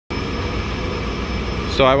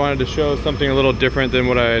So I wanted to show something a little different than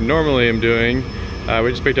what I normally am doing.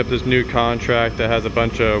 We just picked up this new contract that has a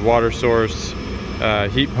bunch of water source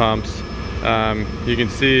heat pumps. You can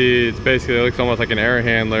see it's basically, it looks almost like an air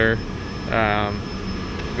handler.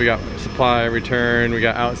 We got supply, return, we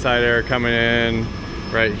got outside air coming in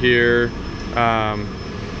right here.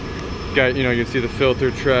 Got, you know, you can see the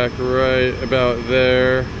filter track right about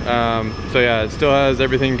there. So yeah, it still has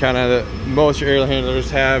everything kind of that most air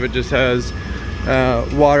handlers have. It just has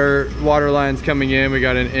water lines coming in. We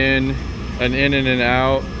got an in and an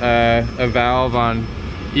out, a valve on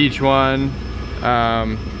each one,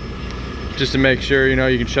 just to make sure, you know,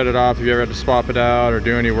 you can shut it off if you ever have to swap it out or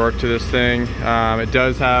do any work to this thing. It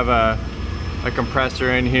does have a compressor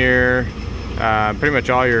in here, pretty much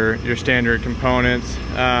all your standard components.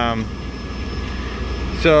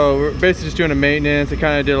 So we're basically just doing a maintenance. I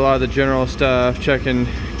kind of did a lot of the general stuff, checking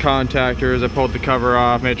contactors. I pulled the cover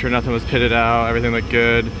off, made sure nothing was pitted out, everything looked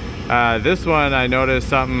good. This one I noticed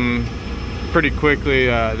something pretty quickly.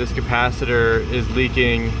 This capacitor is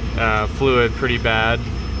leaking fluid pretty bad.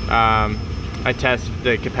 I tested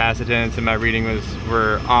the capacitance and my reading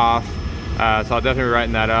were off, so I'll definitely be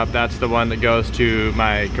writing that up. That's the one that goes to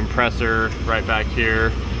my compressor right back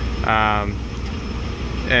here.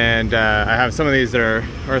 And I have some of these that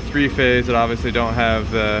are three-phase that obviously don't have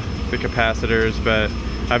the capacitors, but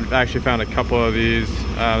I've actually found a couple of these.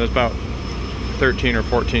 There's about 13 or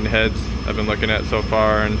 14 heads I've been looking at so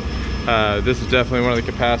far, and this is definitely one of the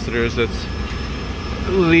capacitors that's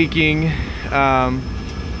leaking.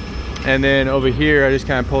 And then over here, I just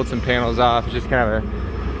kind of pulled some panels off. It's just kind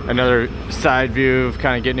of another side view of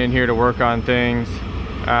kind of getting in here to work on things.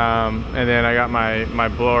 And then I got my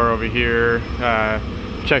blower over here.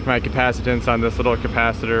 Check my capacitance on this little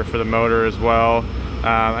capacitor for the motor as well.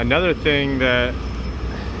 Another thing that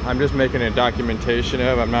I'm just making a documentation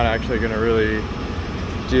of, I'm not actually going to really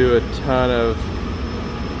do a ton of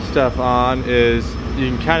stuff on, is you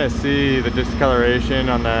can kind of see the discoloration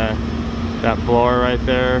on that blower right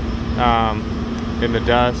there in the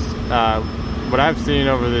dust. What I've seen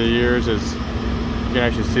over the years is, you can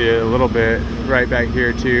actually see it a little bit right back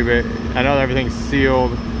here too, but I know everything's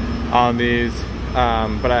sealed on these.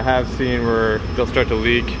 But I have seen where they'll start to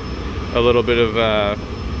leak a little bit of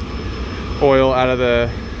oil out of the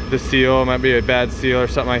seal. It might be a bad seal or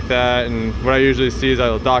something like that. And what I usually see is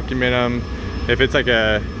I'll document them. If it's like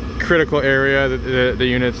a critical area that the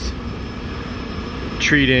unit's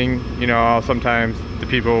treating, you know, sometimes the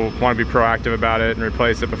people want to be proactive about it and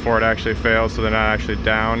replace it before it actually fails, so they're not actually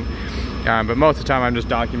down. But most of the time I'm just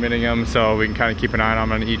documenting them so we can kind of keep an eye on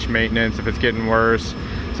them on each maintenance if it's getting worse.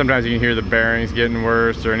 Sometimes you can hear the bearings getting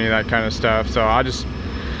worse or any of that kind of stuff. So I'll just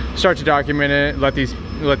start to document it, let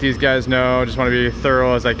these guys know. Just want to be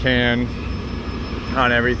thorough as I can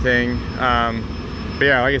on everything. But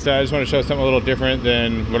yeah, like I said, I just want to show something a little different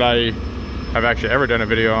than what I've actually ever done a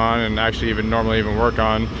video on and actually normally work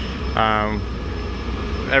on.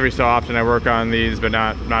 Every so often I work on these, but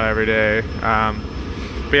not every day.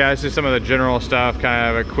 But yeah, it's just some of the general stuff,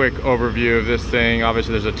 kind of a quick overview of this thing.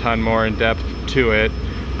 Obviously there's a ton more in depth to it.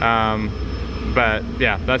 But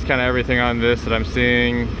yeah, that's kind of everything on this that I'm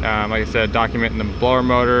seeing. Like I said, documenting the blower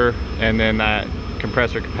motor and then that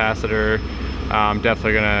compressor capacitor. I'm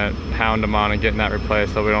definitely gonna hound them on and getting that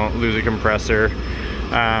replaced so we don't lose a compressor.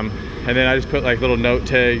 And then I just put like little note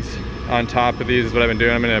tags on top of these is what I've been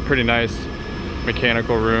doing. I'm in a pretty nice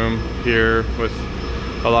mechanical room here with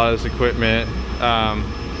a lot of this equipment.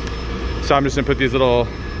 So I'm just gonna put these little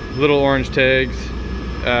orange tags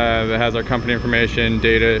that has our company information,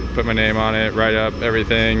 date it, put my name on it, write up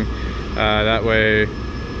everything. That way,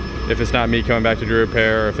 if it's not me coming back to do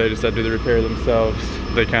repair, or if they just have to do the repair themselves,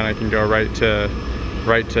 they kind of can go right to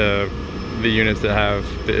the units that have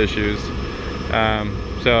the issues.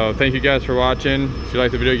 So thank you guys for watching. If you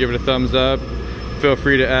like the video, give it a thumbs up. Feel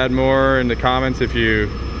free to add more in the comments if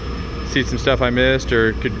you see some stuff I missed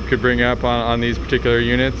or could bring up on these particular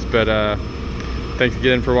units. But thanks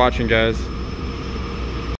again for watching, guys.